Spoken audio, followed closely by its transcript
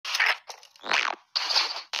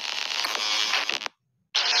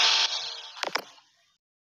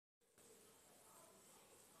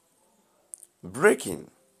Breaking.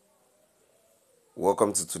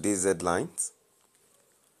 Welcome to today's headlines.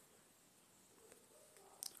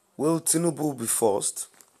 Will Tinubu be forced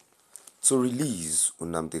to release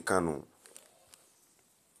Nnamdi Kanu?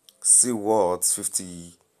 See what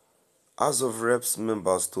 50 House of Reps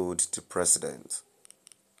members told the president.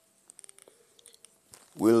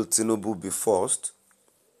 Will Tinubu be forced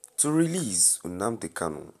to release Nnamdi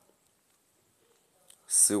Kanu?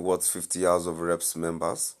 See what 50 House of Reps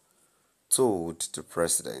members told the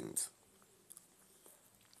president.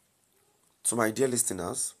 To my dear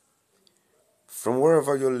listeners, from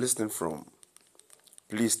wherever you're listening from,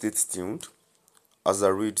 please stay tuned as I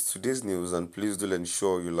read today's news, and please do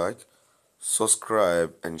ensure you like,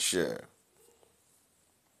 subscribe and share.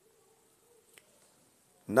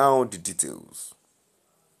 Now the details.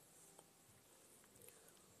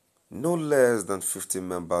 No less than 50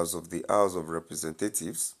 members of the House of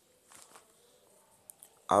Representatives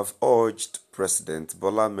have urged President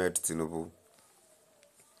Bola Ahmed Tinubu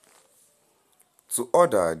to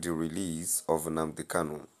order the release of Nnamdi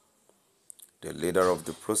Kanu, the leader of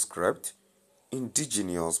the proscribed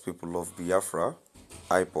indigenous people of Biafra,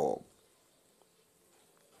 IPOB.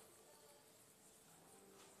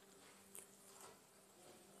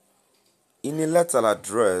 In a letter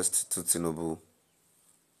addressed to Tinubu,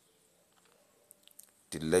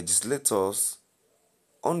 the legislators,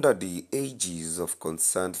 under the aegis of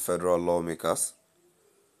concerned federal lawmakers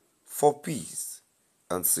for peace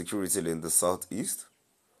and security in the Southeast,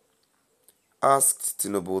 asked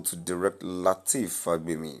Tinubu to direct Lateef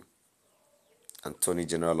Fagbemi, Attorney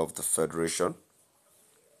General of the Federation,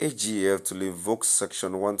 AGF, to invoke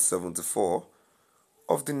Section 174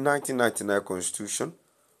 of the 1999 Constitution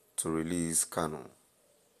to release Kanu.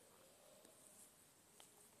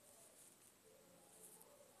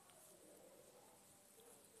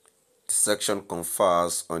 The section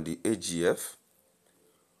confers on the AGF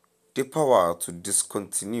the power to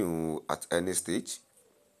discontinue at any stage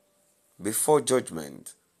before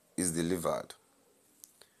judgment is delivered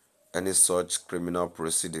any such criminal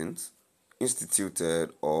proceedings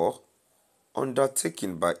instituted or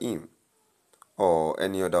undertaken by him or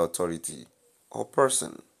any other authority or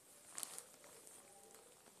person.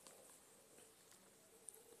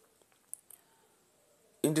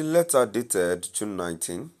 In the letter dated June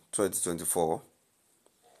 19, 2024,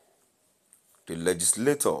 the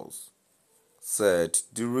legislators said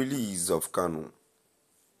the release of Kanu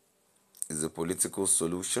is a political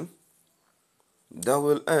solution that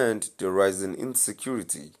will end the rising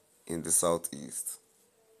insecurity in the Southeast.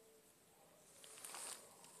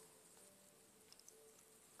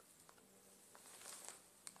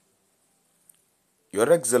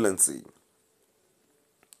 Your Excellency,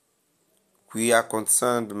 we are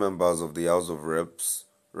concerned members of the House of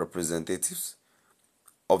Representatives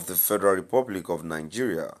of the Federal Republic of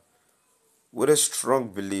Nigeria with a strong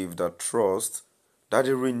belief that trust that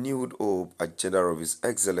the renewed hope agenda of His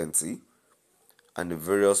Excellency and the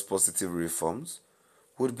various positive reforms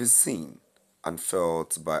would be seen and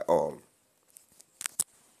felt by all.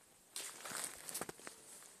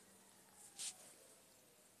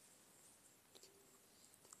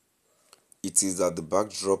 It is at the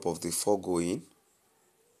backdrop of the foregoing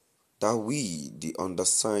that we, the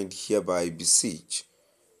undersigned, hereby beseech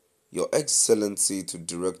Your Excellency to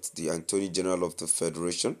direct the Attorney General of the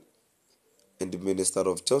Federation and the Minister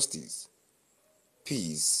of Justice,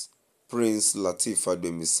 Peace, Prince Lateef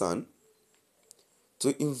Fagbemi,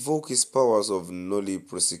 to invoke his powers of nolle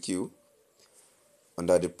prosequi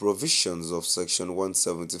under the provisions of Section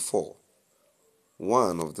 174,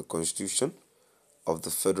 1 of the Constitution of the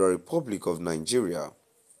Federal Republic of Nigeria,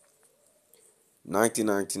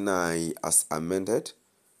 1999 as amended,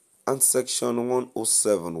 and Section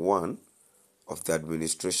 107(1) of the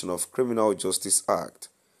Administration of Criminal Justice Act,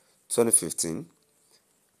 2015,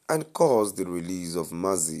 and cause the release of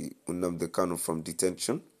Mazi Nnamdi Kanu from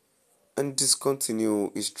detention and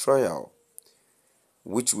discontinue his trial,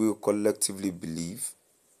 which we collectively believe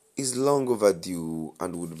is long overdue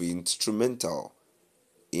and would be instrumental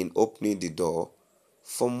in opening the door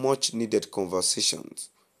for much-needed conversations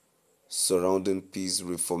surrounding peace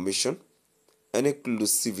reformation and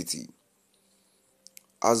inclusivity,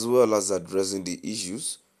 as well as addressing the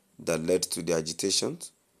issues that led to the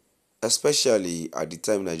agitations, especially at the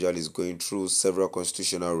time Nigeria is going through several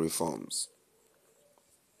constitutional reforms.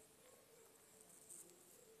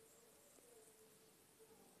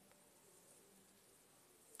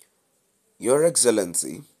 Your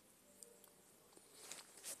Excellency,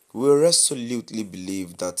 we resolutely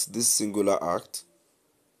believe that this singular act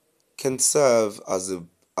can serve as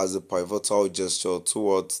a pivotal gesture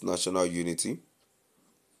towards national unity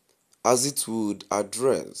as it would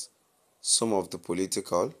address some of the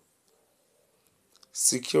political,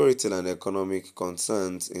 security and economic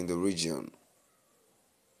concerns in the region.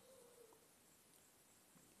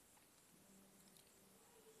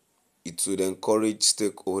 It would encourage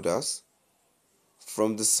stakeholders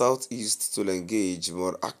from the Southeast to engage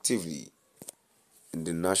more actively in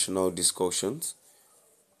the national discussions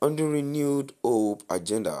on the renewed hope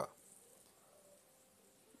agenda,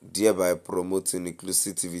 thereby promoting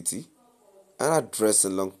inclusivity and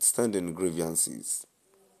addressing long-standing grievances.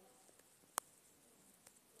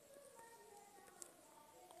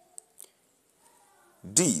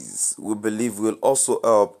 These, we believe, will also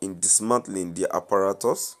help in dismantling the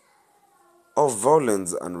apparatus of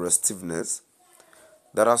violence and restiveness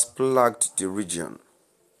that has plagued the region,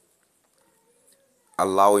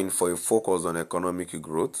 allowing for a focus on economic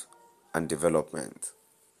growth and development.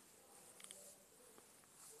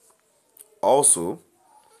 Also,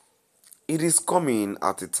 it is coming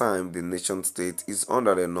at a time the nation state is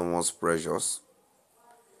under enormous pressures,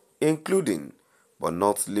 including but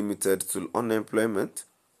not limited to unemployment,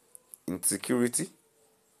 insecurity,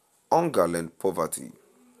 hunger and poverty,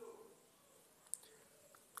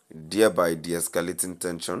 thereby de-escalating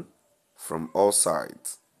tension from all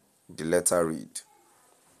sides. The letter read.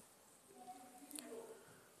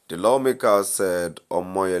 The lawmakers said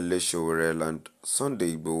Omoyele Sowore and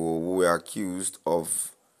Sunday Igboho, who were accused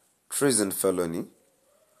of treason felony,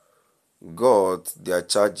 got their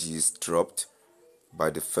charges dropped by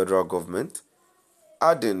the federal government,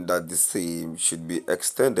 adding that the same should be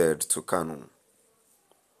extended to Kanu.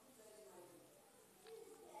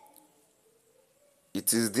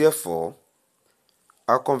 It is therefore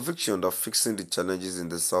our conviction that fixing the challenges in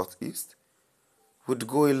the Southeast would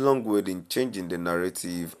go a long way in changing the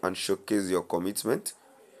narrative and showcase your commitment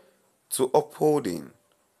to upholding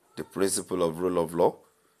the principle of rule of law,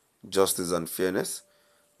 justice and fairness,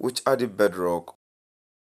 which are the bedrock